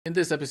In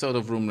this episode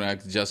of Vroom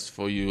React, just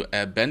for you,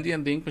 a Bendy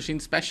and the Ink Machine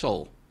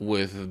special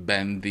with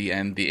Bendy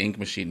and the Ink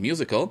Machine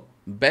musical,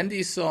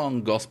 Bendy's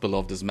song Gospel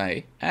of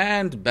Dismay,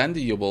 and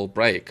Bendy You Will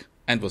Break.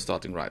 And we're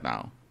starting right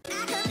now.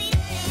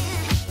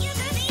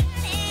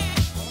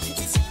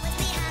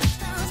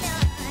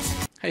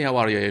 Hey, how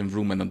are you? I'm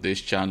Vroom, and on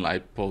this channel I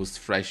post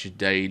fresh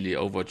daily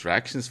Overwatch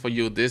reactions for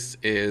you. This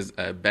is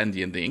a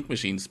Bendy and the Ink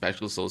Machine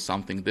special, so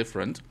something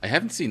different. I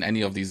haven't seen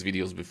any of these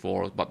videos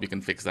before, but we can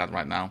fix that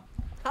right now.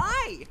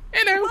 Hi!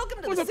 Hello!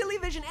 Welcome to the Silly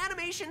Vision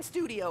Animation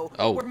Studio,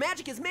 where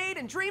magic is made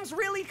and dreams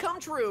really come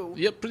true.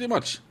 Yep, pretty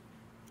much.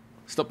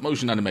 Stop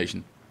motion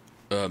animation.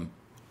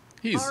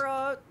 He's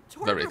our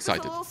very group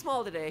excited. is a little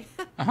small today.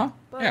 But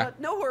yeah.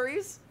 no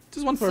worries.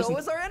 Just one person. So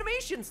is our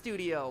animation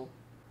studio.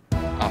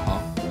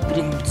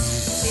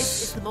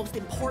 This is the most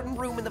important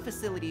room in the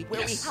facility,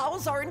 where we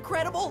house our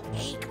incredible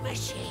ink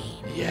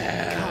machine.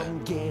 Yeah.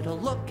 Come get a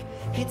look.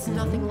 It's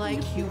nothing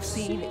like you've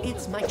seen.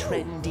 It's my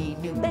trendy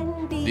new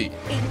Bendy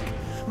ink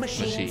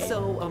machine.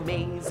 So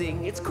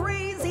amazing, it's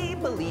crazy.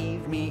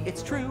 Believe me,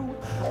 it's true.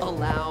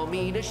 Allow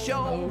me to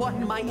show what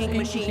my ink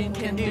machine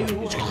can do.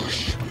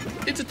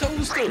 It's a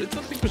toaster. It's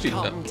not a ink machine.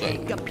 Come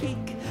take a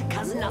peek,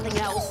 cause nothing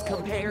else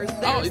compares.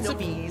 There's no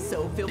fees,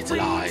 so feel free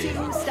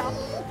to stop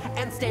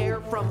and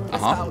stare from the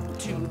spout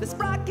to the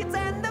sprockets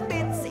and the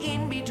bits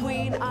in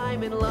between.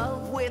 I'm in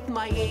love with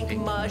my ink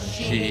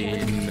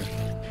machine.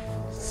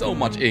 So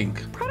much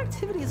ink.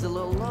 Productivity is a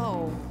little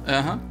low.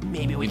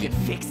 Maybe we can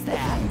fix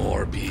that.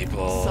 More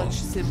people. Such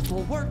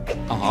simple work.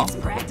 It's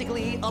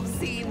practically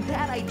obscene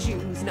that I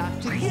choose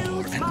not to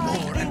use my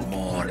ink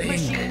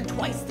machine.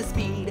 Twice the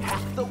speed,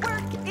 half the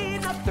work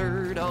in a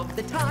third of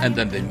the time. And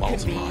then they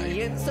multiply.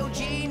 Convenience so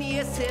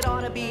genius, it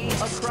ought to be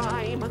a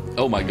crime.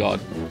 Oh my god.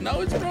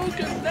 No, it's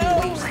broken. No,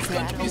 it's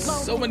going to be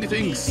so many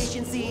things.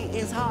 Efficiency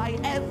is high.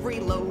 Every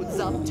load's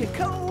up to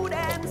code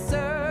and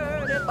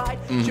certified.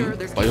 Sure,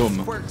 there's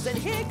quirks and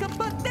hiccups,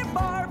 but they're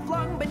far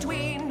flung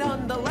between.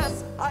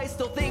 Nonetheless, I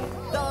still think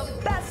the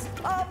best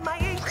of my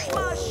ink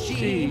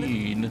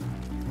machine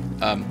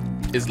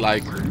is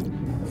like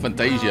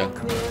Fantasia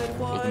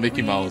with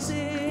Mickey Mouse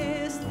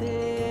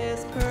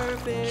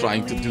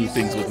trying to do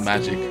things with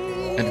magic,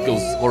 and it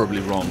goes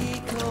horribly wrong.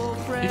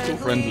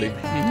 Eco-friendly.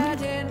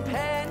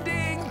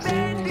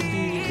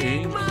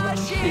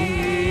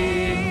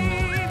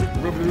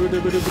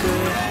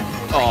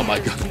 Oh my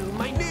god.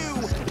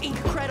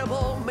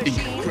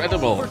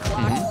 Incredible.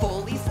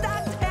 Fully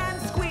stocked and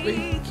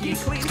squeaky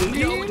clean.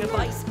 No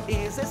device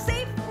is as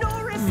safe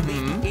nor as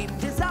sleek in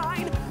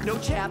design. No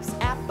chaps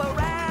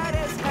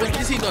apparatus. When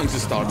is he going to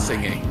start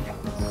singing?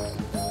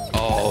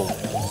 Oh,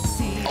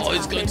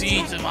 it's going to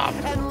eat him up.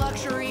 And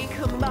luxury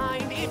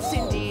combined, it's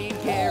indeed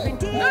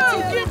guaranteed.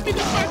 No, give me the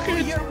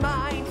bucket. Your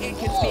mind, it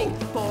can speak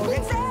for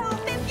itself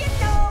if you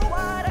know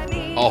what I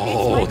mean.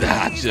 Oh,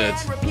 that's it.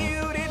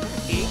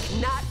 Ink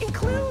not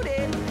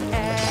included.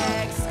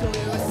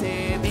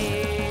 Exclusive.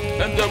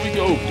 And there we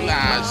go.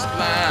 Splash,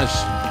 splash.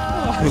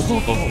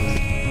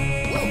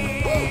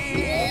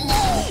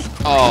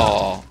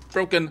 Oh,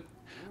 broken.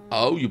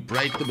 Oh, you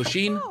break the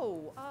machine?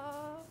 Oh,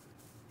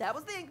 that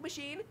was the ink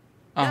machine.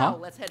 Now,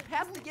 let's head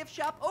past the gift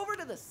shop over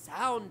to the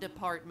sound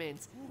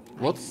department.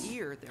 I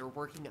hear they're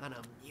working on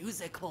a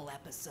musical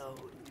episode.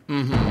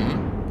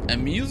 A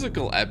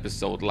musical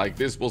episode like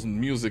this wasn't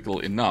musical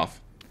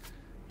enough.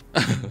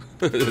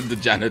 The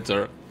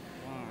janitor.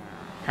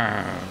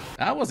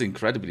 That was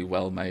incredibly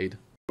well made.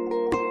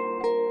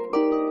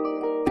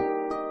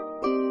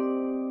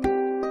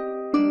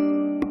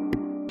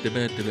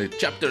 The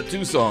Chapter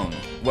 2 song.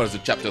 Where's the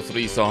Chapter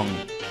 3 song?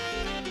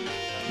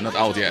 Not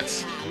out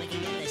yet.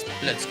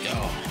 Let's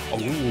go. Oh,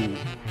 you're doing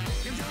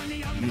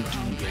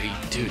great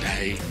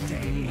today.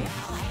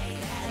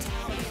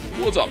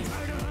 What's up?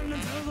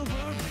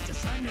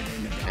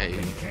 Okay.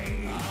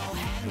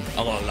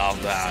 Oh, I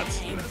love that.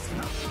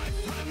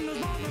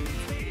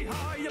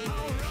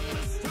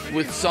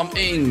 With some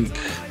ink.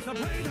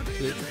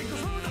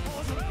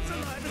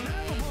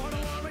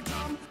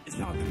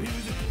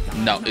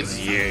 No, it's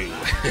you.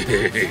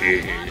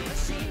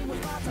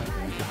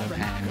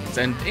 Hands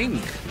and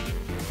ink.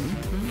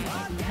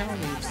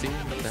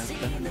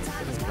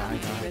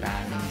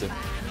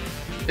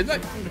 It's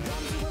like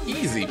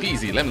easy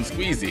peasy, lemon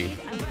squeezy.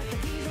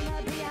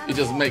 You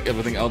just make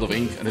everything out of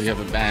ink, and then you have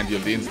a band, you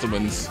have the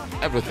instruments,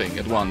 everything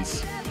at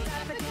once.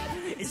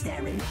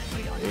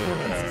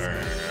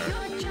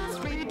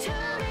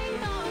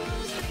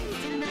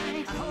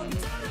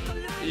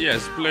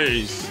 Yes,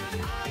 please.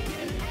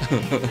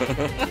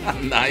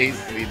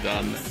 Nicely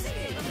done.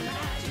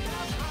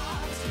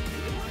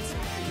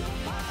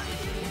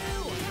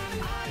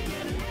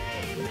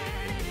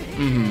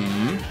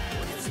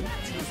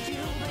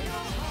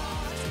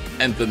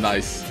 And the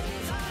nice.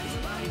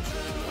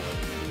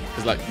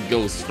 It's like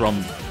goes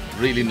from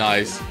really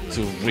nice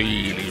to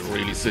really,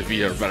 really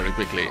severe very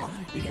quickly.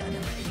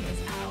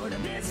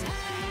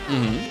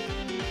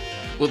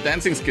 With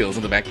dancing skills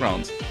in the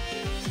background.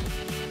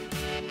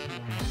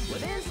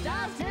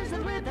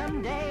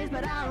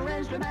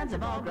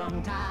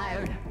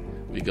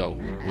 we go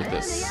with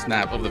the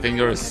snap of the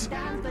fingers.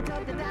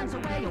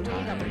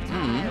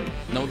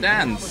 No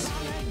dance.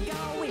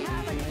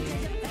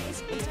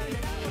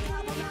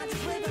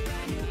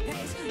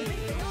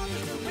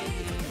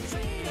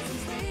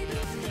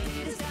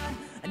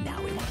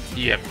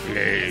 Yeah,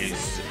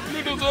 please.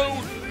 Let us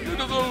out.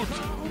 Let us out.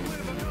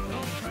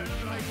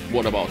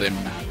 What about him?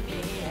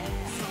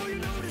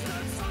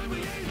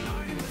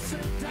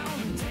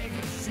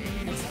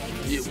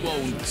 You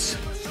won't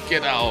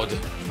get out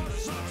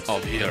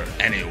of here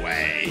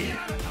anyway.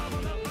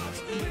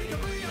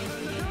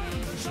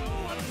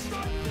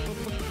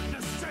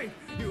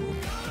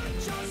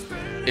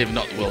 If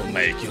not, we'll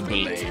make you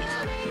believe.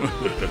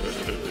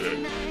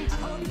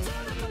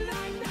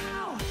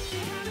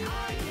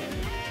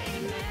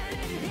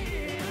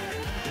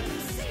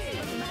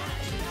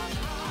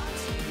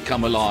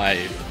 Come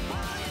alive.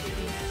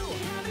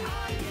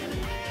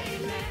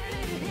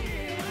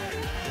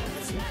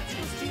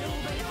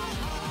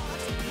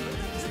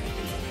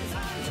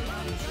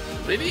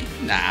 Really?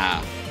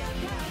 Nah.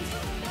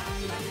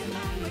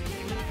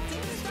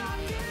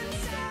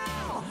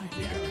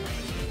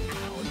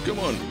 Come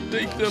on,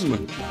 take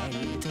them.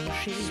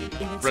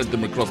 Spread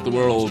them across the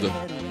world.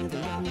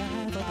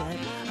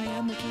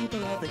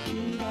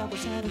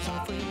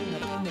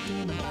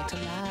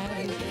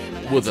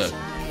 With a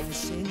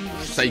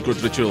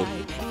sacred ritual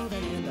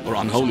or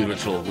unholy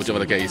ritual, whichever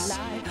the case.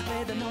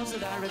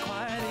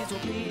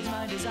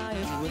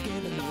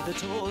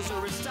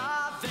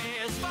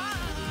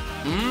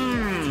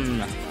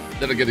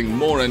 They're getting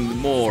more and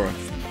more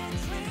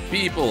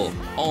people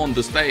on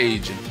the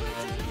stage.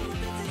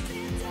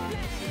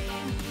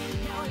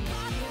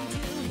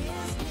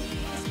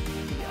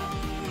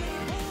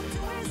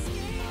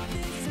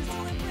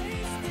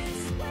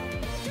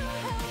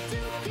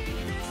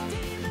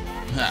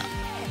 Huh.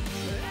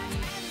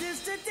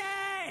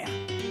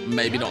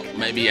 Maybe not,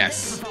 maybe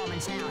yes.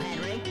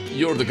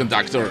 You're the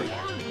conductor.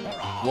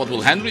 What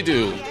will Henry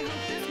do?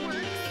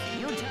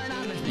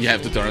 You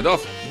have to turn it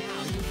off.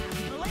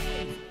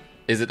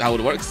 Is it how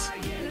it works?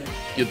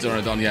 You turn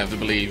it on, you have to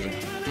believe.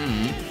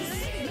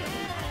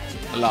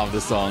 I love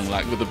the song,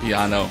 like with the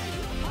piano.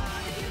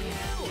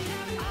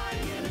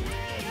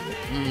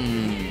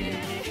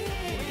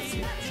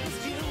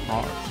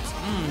 Heart.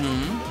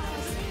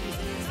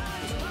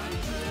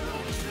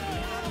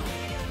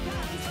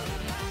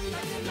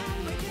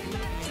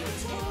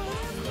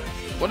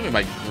 What do you mean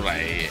by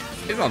grey?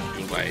 It's not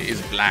grey,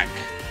 it's black.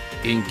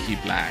 Inky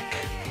black.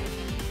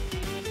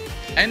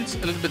 And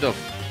a little bit of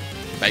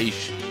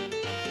beige.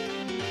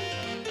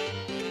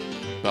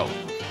 Well.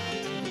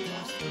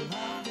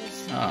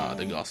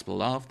 The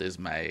Gospel of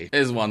Dismay.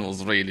 This one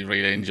was really,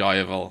 really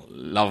enjoyable.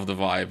 Love the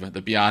vibe,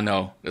 the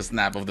piano, the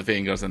snap of the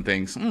fingers and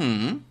things.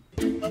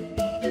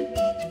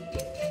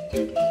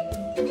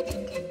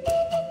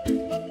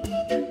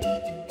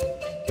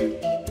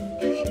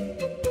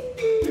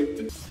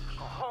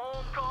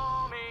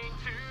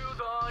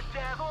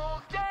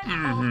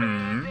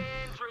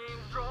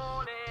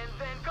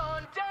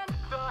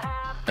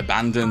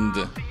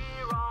 Abandoned.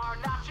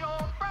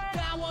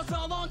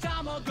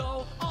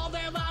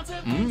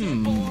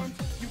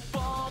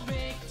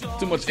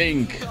 Too much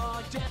ink.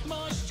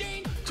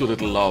 Too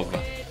little love.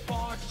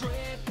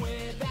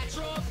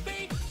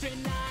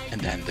 And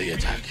then they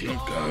attack you.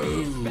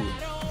 Go.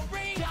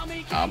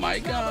 Oh my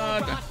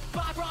god.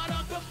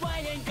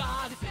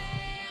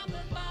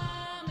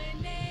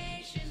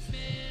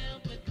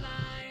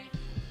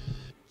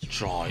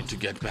 Trying to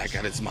get back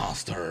at its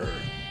master.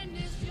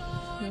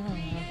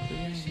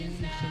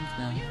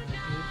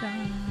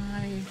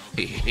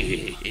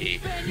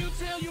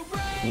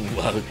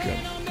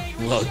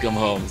 Welcome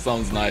home.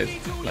 Sounds nice.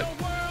 Like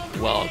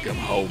welcome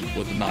home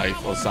with a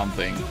knife or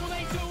something.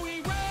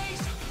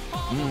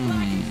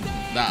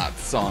 That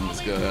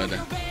sounds good.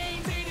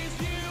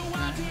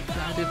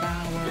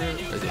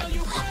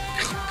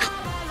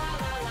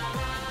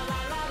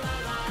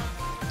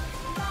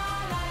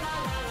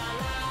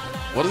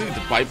 What is it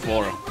the pipe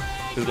for?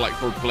 Is it like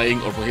for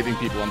playing or for hitting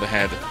people on the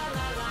head?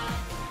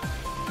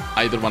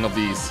 Either one of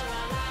these.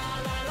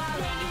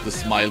 The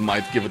smile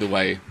might give it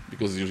away,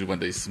 because usually when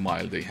they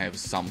smile they have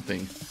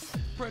something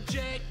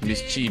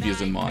mischievous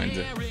in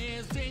mind.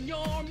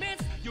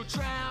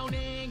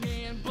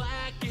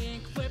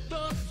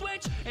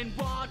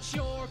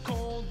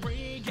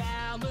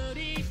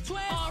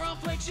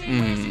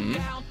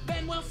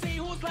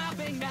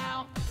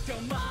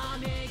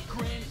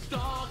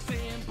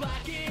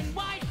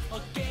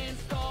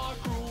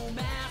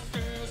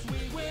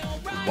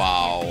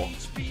 Wow.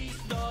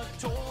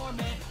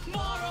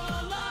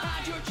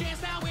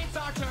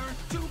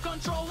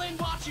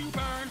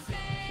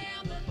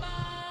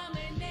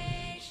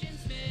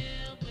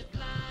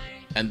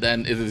 And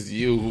then it is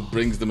you who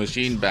brings the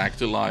machine back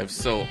to life.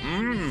 So,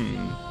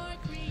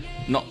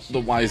 not the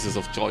wisest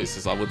of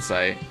choices, I would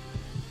say.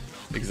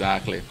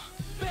 Exactly.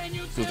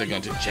 Because they're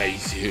going to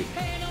chase you.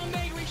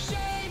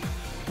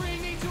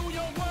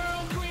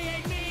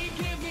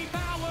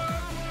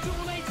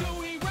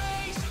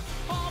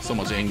 So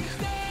much ink.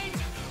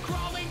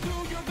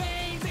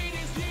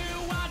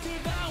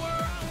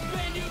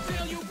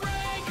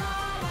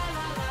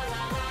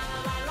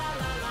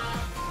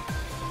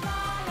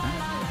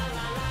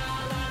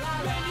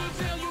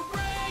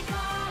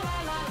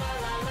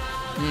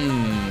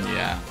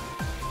 Yeah,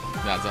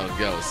 that's how it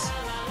goes.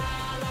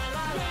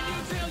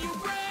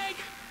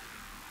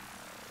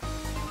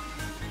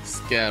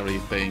 Scary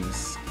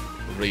things,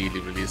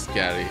 really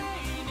scary.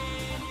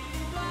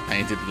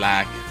 Painted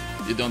black,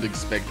 you don't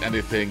expect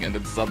anything, and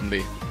then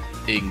suddenly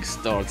ink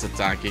starts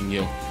attacking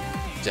you.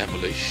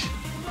 Devilish,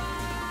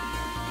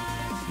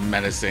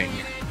 menacing.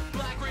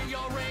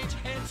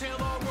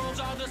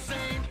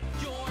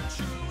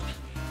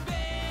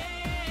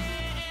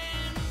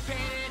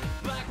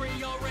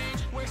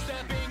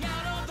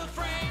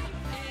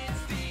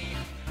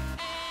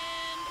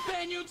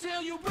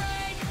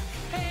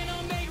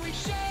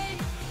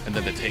 And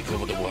then they take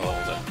over the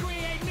world.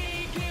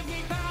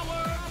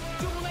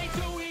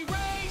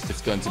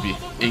 It's going to be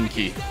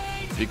inky,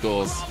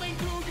 because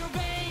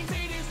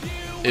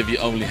if you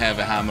only have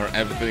a hammer,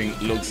 everything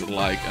looks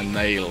like a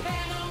nail.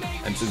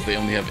 And since they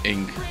only have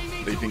ink,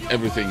 they think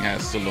everything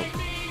has to look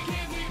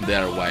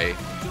their way.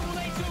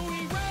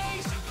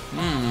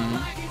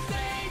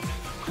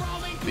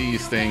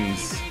 These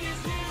things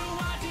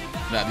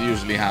that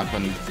usually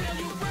happen.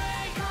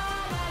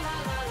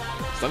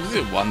 Sometimes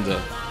you wonder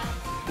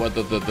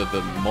whether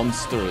the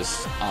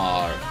monsters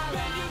are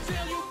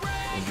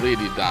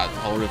really that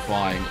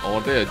horrifying, or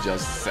they're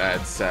just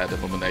sad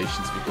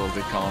abominations because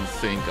they can't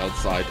think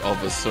outside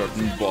of a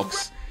certain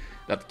box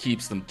that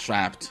keeps them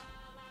trapped.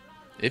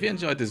 If you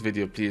enjoyed this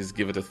video, please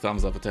give it a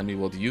thumbs up and tell me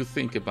what you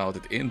think about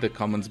it in the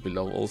comments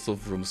below. Also,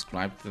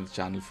 Vroomscribe to the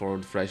channel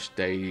for fresh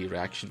daily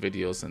reaction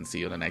videos, and see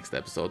you in the next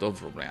episode of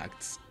Vroom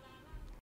Reacts.